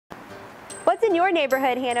What's in your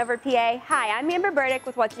neighborhood, Hanover, PA? Hi, I'm Amber Burdick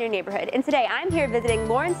with What's in Your Neighborhood, and today I'm here visiting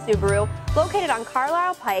Lawrence Subaru, located on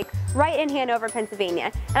Carlisle Pike, right in Hanover,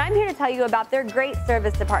 Pennsylvania. And I'm here to tell you about their great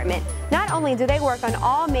service department. Not only do they work on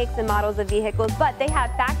all makes and models of vehicles, but they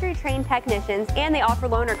have factory-trained technicians and they offer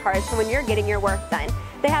loaner cars for when you're getting your work done.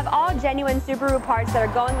 They have all genuine Subaru parts that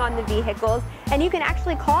are going on the vehicles, and you can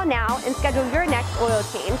actually call now and schedule your next oil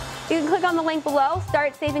change. You can click on the link below,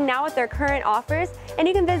 start saving now with their current offers, and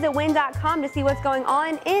you can visit win.com to see what's going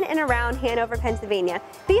on in and around Hanover, Pennsylvania.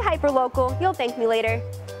 Be hyper local. You'll thank me later.